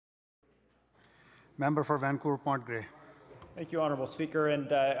Member for Vancouver Point Grey. Thank you, Honourable Speaker.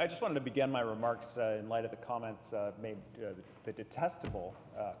 And I just wanted to begin my remarks in light of the comments made, the detestable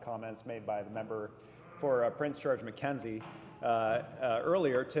comments made by the member for Prince George Mackenzie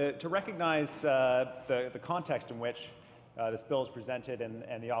earlier, to recognize the context in which this bill is presented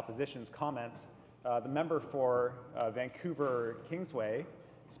and the opposition's comments. The member for Vancouver Kingsway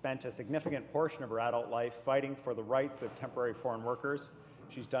spent a significant portion of her adult life fighting for the rights of temporary foreign workers.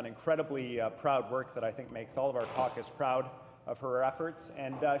 She's done incredibly proud work that I think makes all of our caucus proud of her efforts,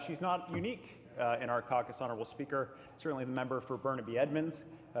 and she's not unique in our caucus, Honourable Speaker. Certainly the member for Burnaby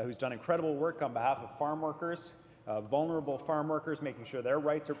Edmonds, who's done incredible work on behalf of farm workers, vulnerable farm workers, making sure their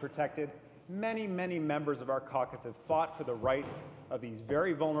rights are protected. Many, many members of our caucus have fought for the rights of these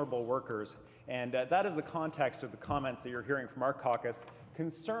very vulnerable workers, and that is the context of the comments that you're hearing from our caucus,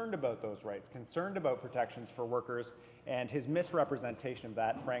 concerned about those rights, concerned about protections for workers, and his misrepresentation of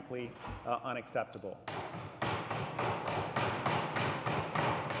that, frankly, unacceptable.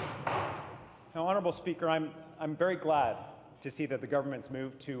 Now, Honourable Speaker, I'm very glad to see that the government's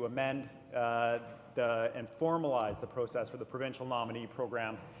moved to amend and formalize the process for the Provincial Nominee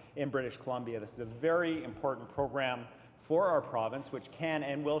program in British Columbia. This is a very important program for our province, which can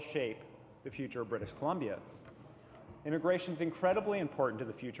and will shape the future of British Columbia. Immigration is incredibly important to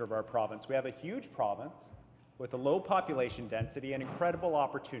the future of our province. We have a huge province with a low population density and incredible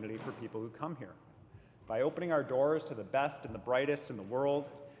opportunity for people who come here. By opening our doors to the best and the brightest in the world,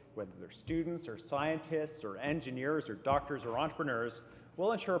 whether they're students or scientists or engineers or doctors or entrepreneurs,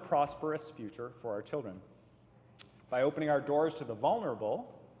 we'll ensure a prosperous future for our children. By opening our doors to the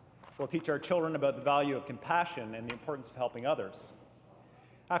vulnerable, we'll teach our children about the value of compassion and the importance of helping others.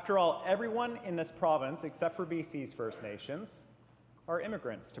 After all, everyone in this province, except for BC's First Nations, are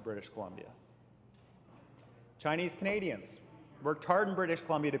immigrants to British Columbia. Chinese Canadians worked hard in British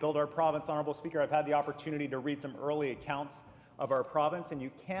Columbia to build our province. Honourable Speaker, I've had the opportunity to read some early accounts of our province, and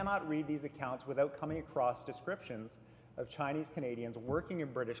you cannot read these accounts without coming across descriptions of Chinese Canadians working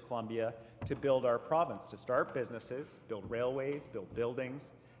in British Columbia to build our province, to start businesses, build railways, build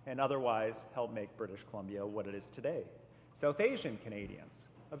buildings, and otherwise help make British Columbia what it is today. South Asian Canadians,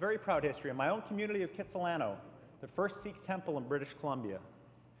 a very proud history. In my own community of Kitsilano, the first Sikh temple in British Columbia.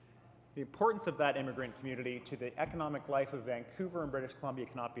 The importance of that immigrant community to the economic life of Vancouver and British Columbia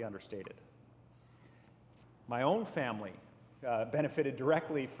cannot be understated. My own family benefited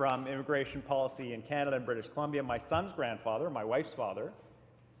directly from immigration policy in Canada and British Columbia. My son's grandfather, my wife's father,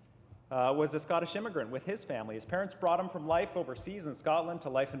 was a Scottish immigrant with his family. His parents brought him from life overseas in Scotland to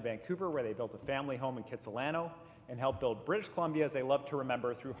life in Vancouver, where they built a family home in Kitsilano and helped build British Columbia, as they love to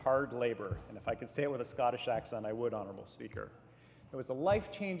remember, through hard labour. And if I could say it with a Scottish accent, I would, Honourable Speaker. It was a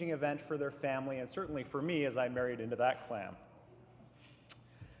life-changing event for their family, and certainly for me as I married into that clan.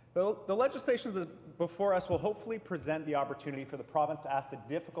 The legislation that's before us will hopefully present the opportunity for the province to ask the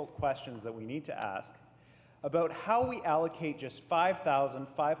difficult questions that we need to ask about how we allocate just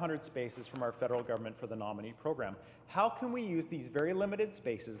 5,500 spaces from our federal government for the nominee program. How can we use these very limited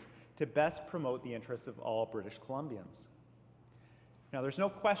spaces to best promote the interests of all British Columbians? Now, there's no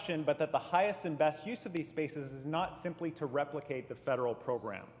question but that the highest and best use of these spaces is not simply to replicate the federal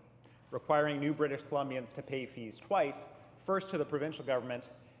program, requiring new British Columbians to pay fees twice, first to the provincial government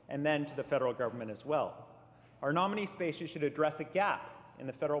and then to the federal government as well. Our nominee spaces should address a gap in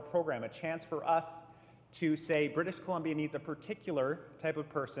the federal program, a chance for us to say British Columbia needs a particular type of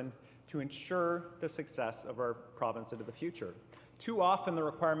person to ensure the success of our province into the future. Too often the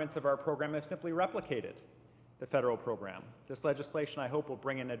requirements of our program have simply replicated the federal program. This legislation, I hope, will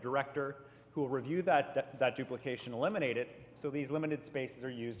bring in a director who will review that duplication, eliminate it, so these limited spaces are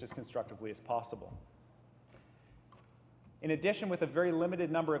used as constructively as possible. In addition, with a very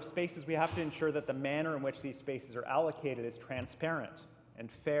limited number of spaces, we have to ensure that the manner in which these spaces are allocated is transparent and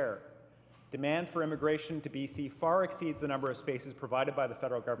fair. Demand for immigration to BC far exceeds the number of spaces provided by the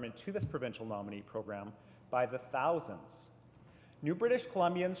federal government to this provincial nominee program by the thousands. New British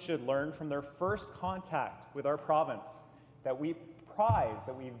Columbians should learn from their first contact with our province that we prize,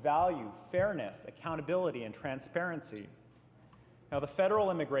 that we value fairness, accountability, and transparency. Now, the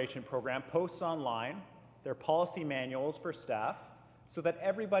federal immigration program posts online their policy manuals for staff so that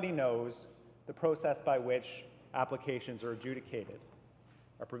everybody knows the process by which applications are adjudicated.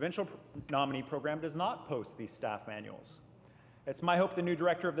 Our provincial nominee program does not post these staff manuals. It's my hope the new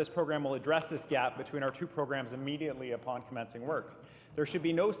director of this program will address this gap between our two programs immediately upon commencing work. There should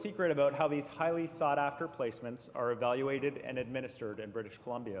be no secret about how these highly sought-after placements are evaluated and administered in British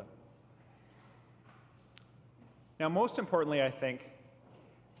Columbia. Now, most importantly, I think,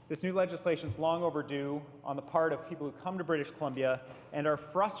 this new legislation is long overdue on the part of people who come to British Columbia and are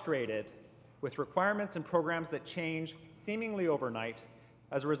frustrated with requirements and programs that change seemingly overnight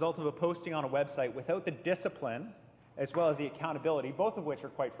as a result of a posting on a website without the discipline as well as the accountability, both of which are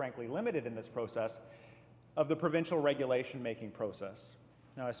quite frankly limited in this process, of the provincial regulation making process.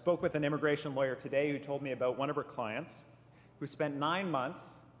 Now, I spoke with an immigration lawyer today who told me about one of her clients who spent 9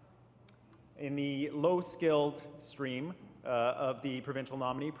 months in the low-skilled stream of the Provincial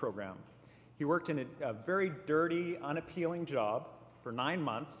Nominee program. He worked in a very dirty, unappealing job for 9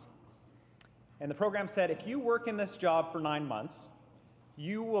 months, and the program said, if you work in this job for 9 months,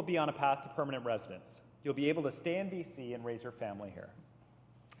 you will be on a path to permanent residence. You'll be able to stay in BC and raise your family here.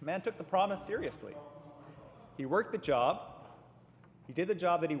 The man took the promise seriously. He worked the job, he did the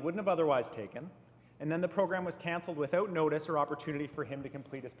job that he wouldn't have otherwise taken, and then the program was canceled without notice or opportunity for him to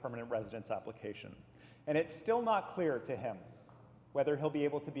complete his permanent residence application. And it's still not clear to him whether he'll be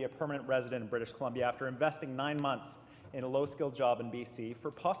able to be a permanent resident in British Columbia after investing 9 months in a low-skilled job in BC for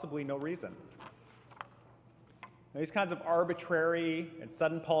possibly no reason. Now, these kinds of arbitrary and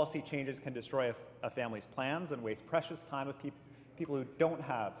sudden policy changes can destroy a family's plans and waste precious time with people who don't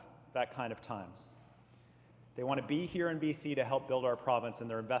have that kind of time. They want to be here in BC to help build our province, and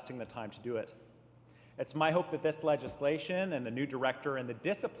they're investing the time to do it. It's my hope that this legislation and the new director and the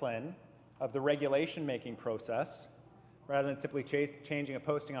discipline of the regulation-making process, rather than simply changing a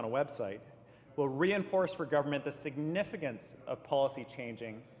posting on a website, will reinforce for government the significance of policy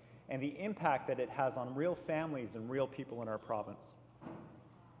changing and the impact that it has on real families and real people in our province.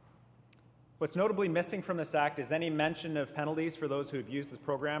 What's notably missing from this act is any mention of penalties for those who have used this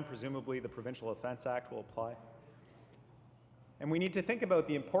program. Presumably the Provincial Offence Act will apply. And we need to think about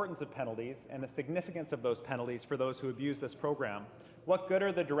the importance of penalties and the significance of those penalties for those who abuse this program. What good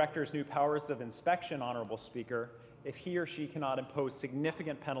are the director's new powers of inspection, Honourable Speaker, if he or she cannot impose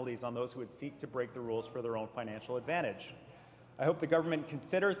significant penalties on those who would seek to break the rules for their own financial advantage? I hope the government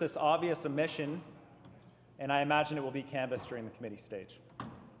considers this obvious omission, and I imagine it will be canvassed during the committee stage.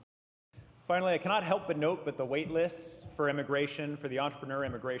 Finally, I cannot help but note that the wait lists for immigration, for the Entrepreneur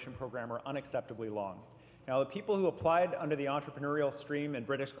Immigration Program, are unacceptably long. Now, the people who applied under the entrepreneurial stream in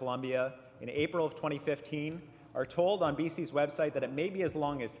British Columbia in April of 2015 are told on BC's website that it may be as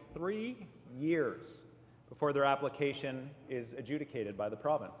long as 3 years before their application is adjudicated by the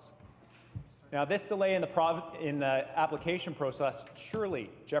province. Now, this delay in the application process surely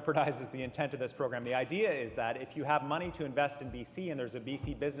jeopardizes the intent of this program. The idea is that if you have money to invest in BC and there's a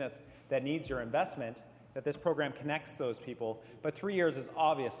BC business that needs your investment, that this program connects those people. But 3 years is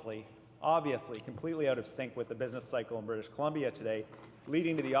obviously completely out of sync with the business cycle in British Columbia today,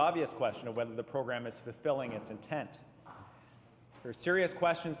 leading to the obvious question of whether the program is fulfilling its intent. There are serious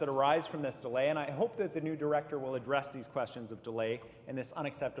questions that arise from this delay, and I hope that the new director will address these questions of delay and this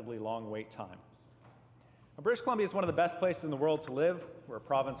unacceptably long wait time. Now, British Columbia is one of the best places in the world to live. We're a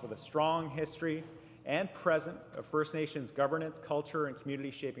province with a strong history and present of First Nations governance, culture, and community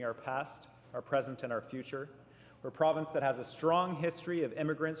shaping our past, our present, and our future. We're a province that has a strong history of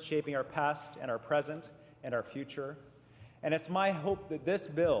immigrants shaping our past and our present and our future. And it's my hope that this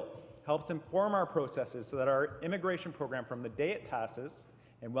bill helps inform our processes so that our immigration program, from the day it passes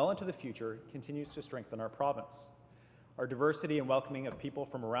and well into the future, continues to strengthen our province. Our diversity and welcoming of people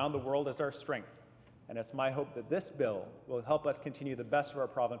from around the world is our strength, and it's my hope that this bill will help us continue the best of our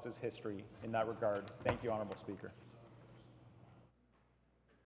province's history in that regard. Thank you, Honourable Speaker.